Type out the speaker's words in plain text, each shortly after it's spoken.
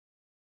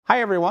Hi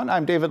everyone,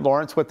 I'm David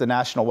Lawrence with the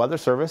National Weather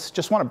Service.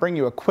 Just want to bring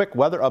you a quick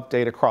weather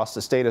update across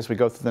the state as we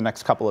go through the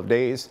next couple of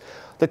days.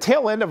 The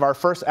tail end of our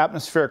first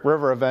atmospheric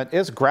river event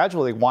is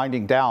gradually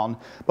winding down,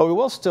 but we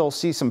will still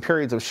see some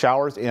periods of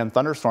showers and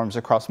thunderstorms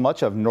across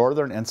much of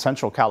northern and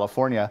central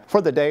California for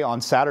the day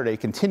on Saturday,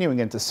 continuing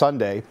into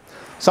Sunday.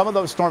 Some of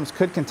those storms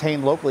could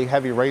contain locally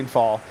heavy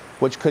rainfall,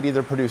 which could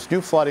either produce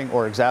new flooding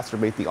or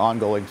exacerbate the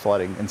ongoing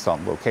flooding in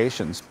some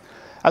locations.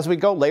 As we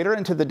go later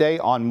into the day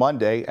on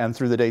Monday and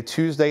through the day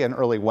Tuesday and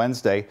early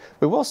Wednesday,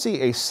 we will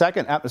see a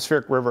second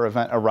atmospheric river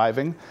event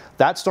arriving.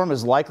 That storm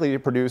is likely to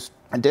produce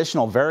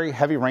additional very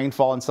heavy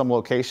rainfall in some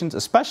locations,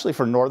 especially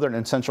for northern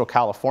and central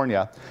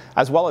California,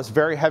 as well as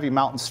very heavy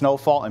mountain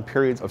snowfall and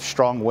periods of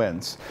strong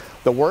winds.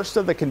 The worst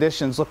of the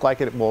conditions look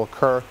like it will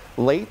occur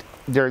late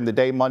during the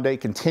day Monday,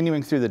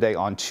 continuing through the day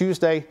on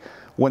Tuesday,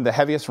 when the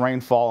heaviest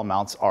rainfall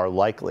amounts are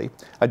likely.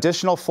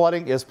 Additional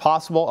flooding is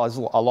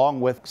possible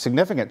along with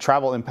significant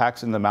travel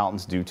impacts in the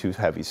mountains due to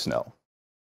heavy snow.